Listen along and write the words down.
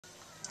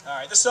All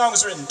right, this song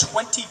was written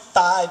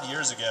 25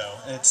 years ago,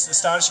 and it's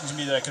astonishing to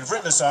me that I could have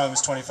written a song that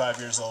was 25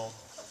 years old,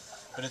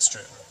 but it's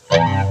true.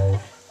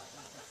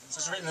 This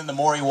was written in the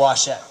Maury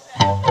Washette.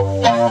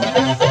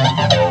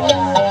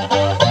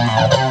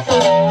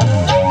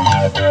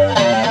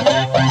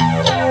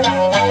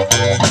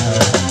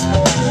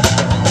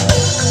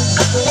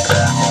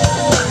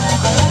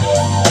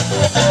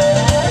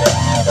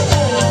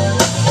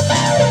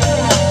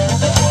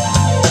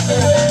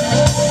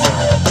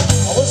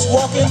 I was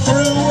walking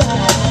through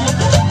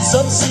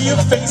some sea of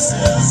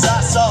faces.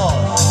 I saw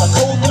a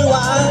cold blue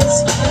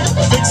eyes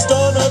fixed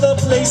on other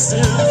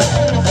places.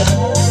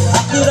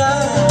 How could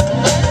I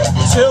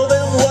tell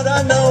them what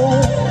I know?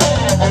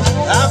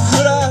 How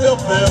could I help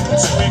them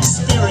to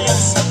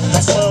experience the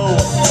flow?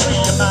 Free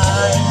your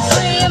mind.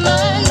 Free your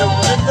mind.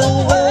 Don't let the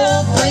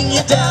world bring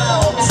you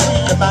down.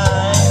 Free your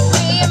mind.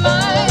 Free your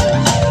mind.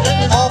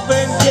 Get off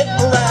and get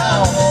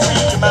around.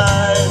 Free your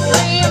mind.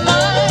 Free your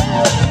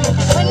mind.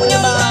 When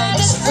your mind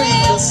is free,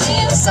 you'll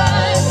see the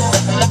signs.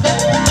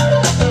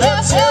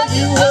 They'll tell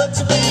you what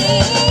to be.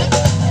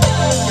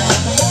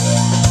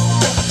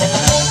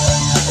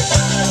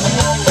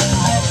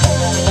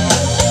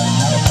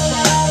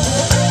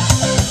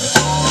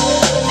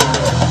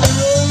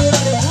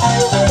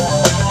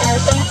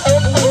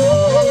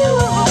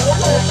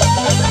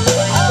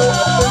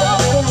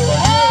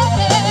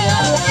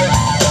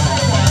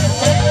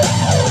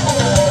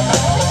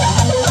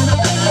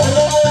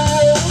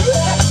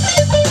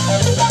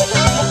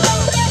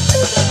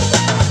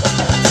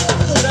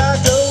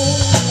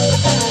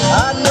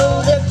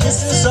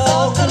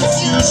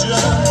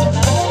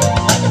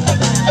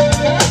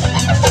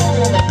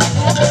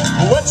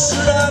 What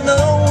should I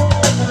know?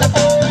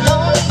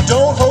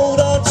 Don't hold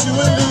on to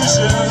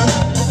illusion.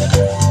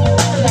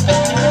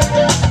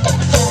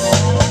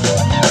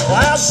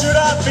 How should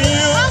I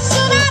feel? How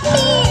should I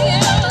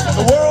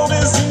feel? The world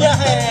is in your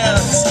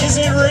hands. Is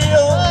it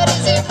real? What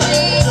is it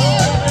real?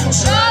 Don't even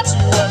try to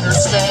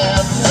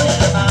understand. Free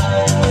your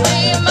mind.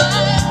 Free your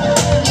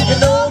mind. You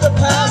know the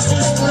past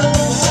is through.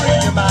 Free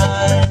your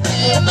mind.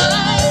 Free your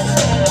mind.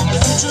 The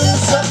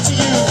future's up to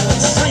you.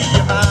 Free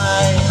your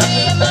mind.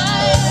 Free your mind.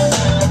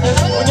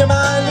 When your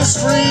mind is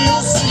free,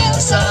 you'll see the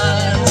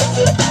signs.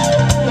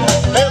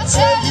 They'll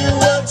tell you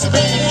what to be.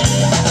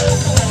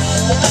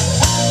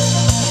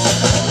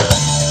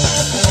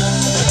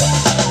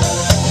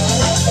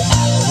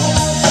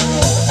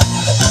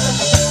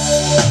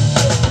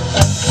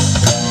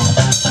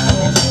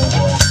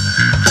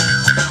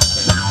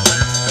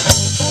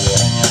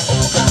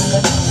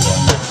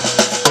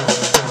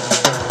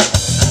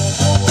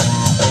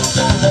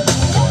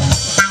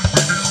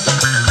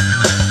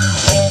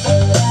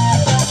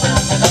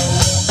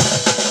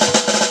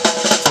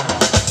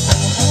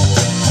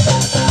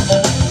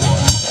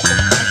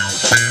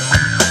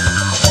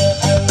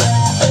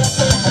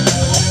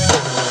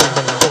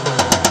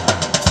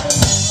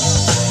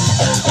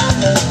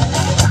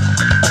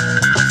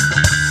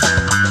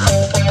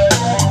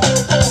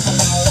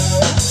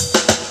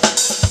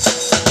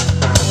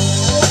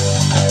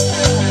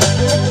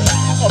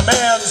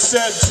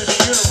 Said to the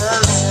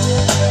universe,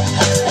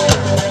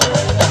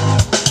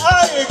 I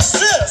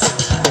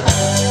exist.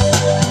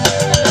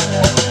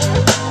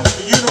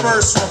 The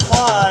universe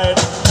replied,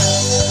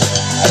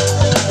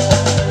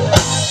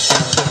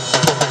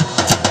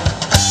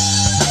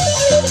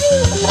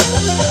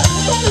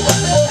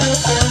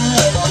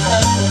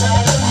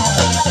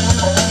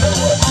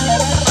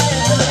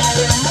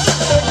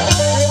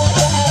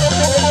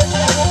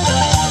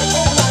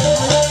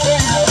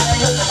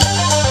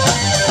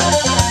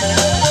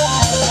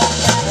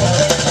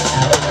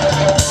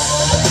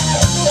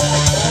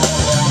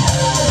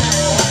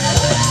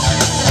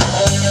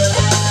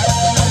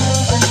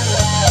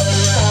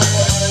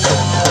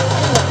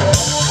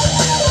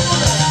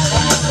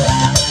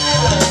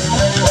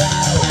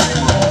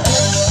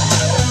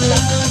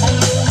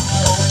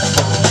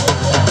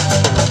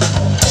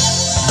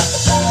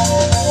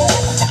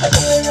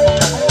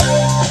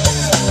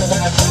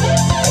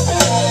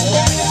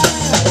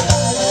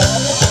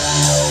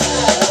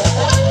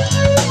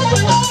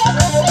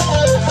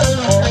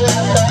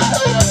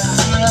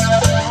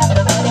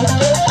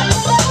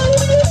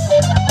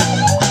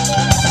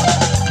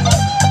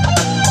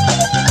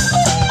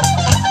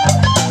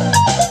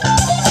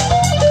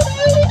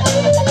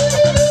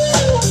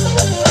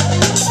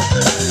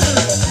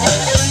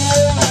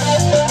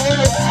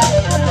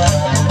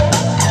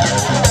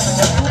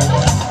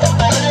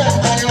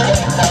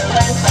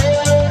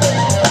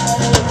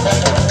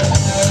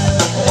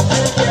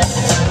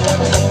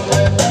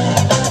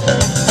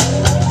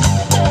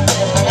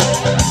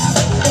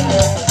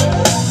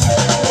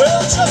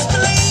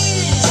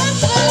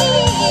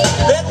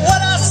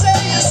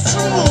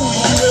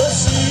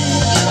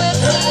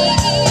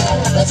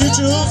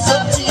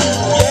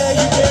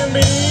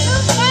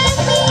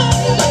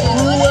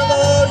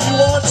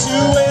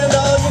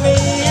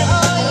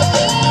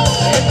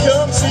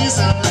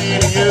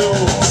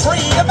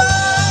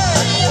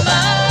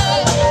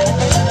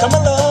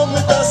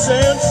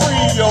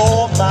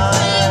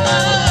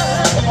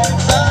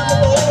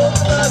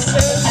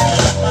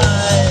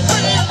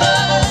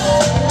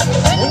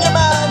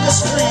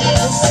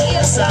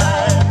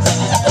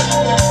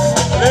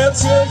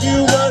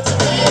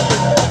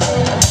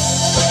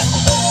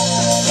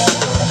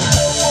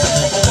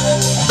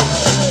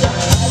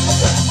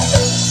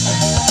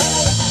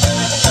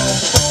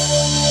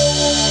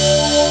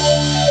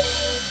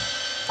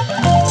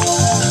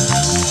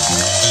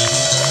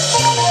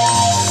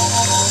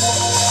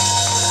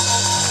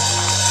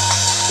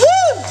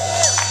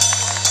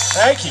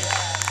 Thank you.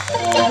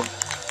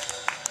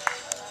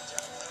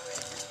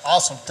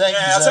 Awesome. Thank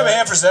you, Yeah, let's have a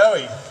hand for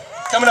Zoe.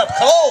 Coming up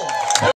cold.